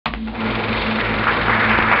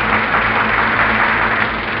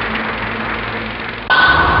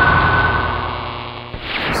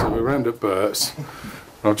found at Berts.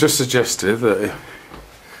 I've just suggested that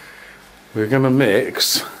we're going to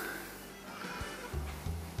mix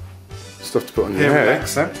stuff to put on your hair.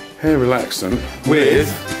 Hair relaxant with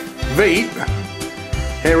R.I.P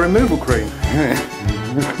hair removal cream. There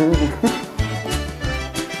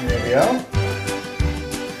we are.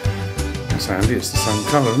 It's handy, it's the same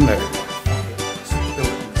colour, isn't it?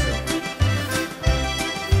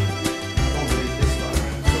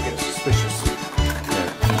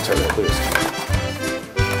 Yeah, tell it this.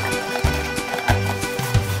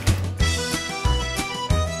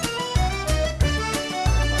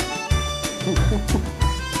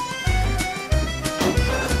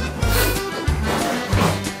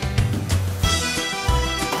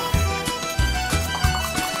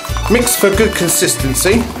 Mix for good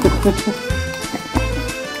consistency.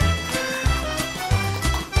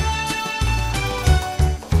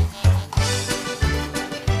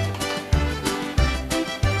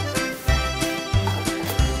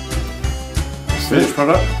 Finished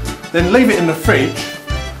product. Then leave it in the fridge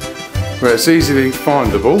Where it's easily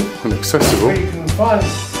findable and accessible. where you can find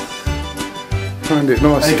it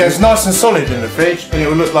nice. and it goes nice and solid in the fridge and it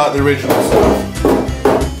will look like the original stuff.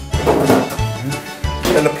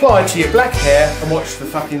 And apply it to your black hair and watch the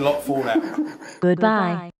fucking lot fall out.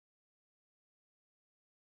 Goodbye.